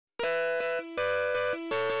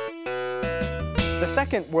The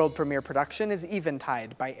second world premiere production is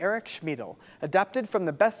Eventide by Eric Schmiedl, adapted from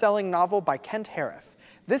the best-selling novel by Kent Haruf.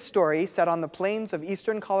 This story, set on the plains of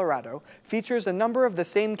eastern Colorado, features a number of the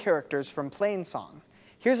same characters from PLAINSONG.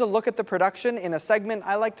 Here's a look at the production in a segment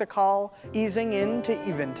I like to call Easing Into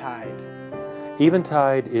Eventide.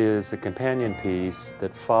 Eventide is a companion piece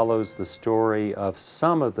that follows the story of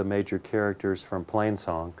some of the major characters from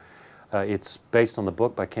PLAINSONG. It's based on the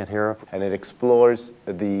book by Kent Haruf. And it explores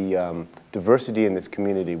the diversity in this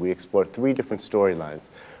community. We explore 3 different storylines.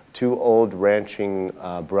 2 old ranching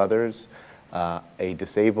brothers, a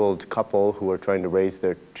disabled couple who are trying to raise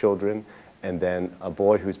their children, and then a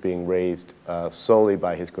boy who's being raised solely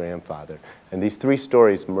by his grandfather. And these 3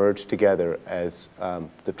 stories merge together as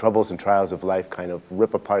the troubles and trials of life kind of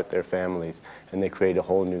rip apart their families, and they create a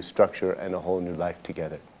whole new structure and a whole new life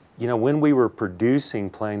together. You know, when we were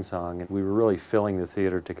producing PLAINSONG, and we were really filling the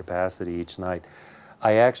theater to capacity each night,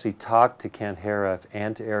 I actually talked to Kent Haruf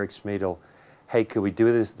and to Eric Schmiedl, hey, could we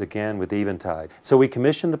do this again with Eventide? So we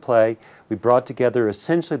commissioned the play. We brought together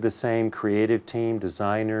essentially the same creative team,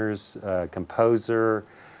 designers, composer,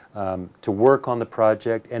 to work on the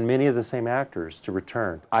project, and many of the same actors to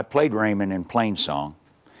return. I played Raymond in PLAINSONG,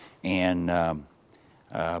 and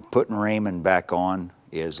putting Raymond back on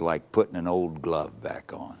is like putting an old glove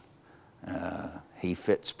back on. He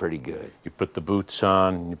fits pretty good. You put the boots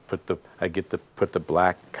on, you put the, I get to put the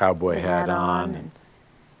black cowboy hat on.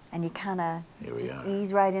 And you kind of just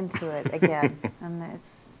ease right into it again, and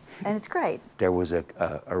it's great. There was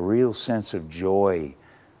a real sense of joy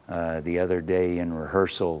the other day in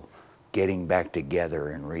rehearsal, getting back together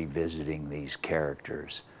and revisiting these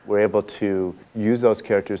characters. We're able to use those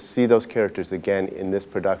characters, see those characters again in this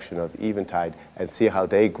production of Eventide, and see how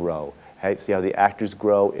they grow. See how the actors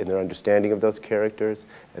grow in their understanding of those characters,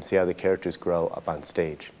 and see how the characters grow up on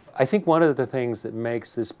stage. I think one of the things that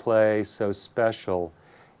makes this play so special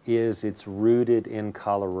is it's rooted in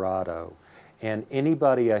Colorado. And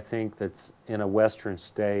anybody, I think, that's in a western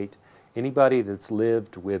state, anybody that's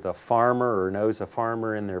lived with a farmer or knows a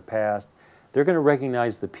farmer in their past, they're going to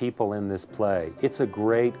recognize the people in this play. It's a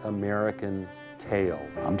great American tale.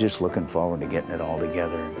 I'm just looking forward to getting it all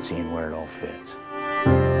together and seeing where it all fits.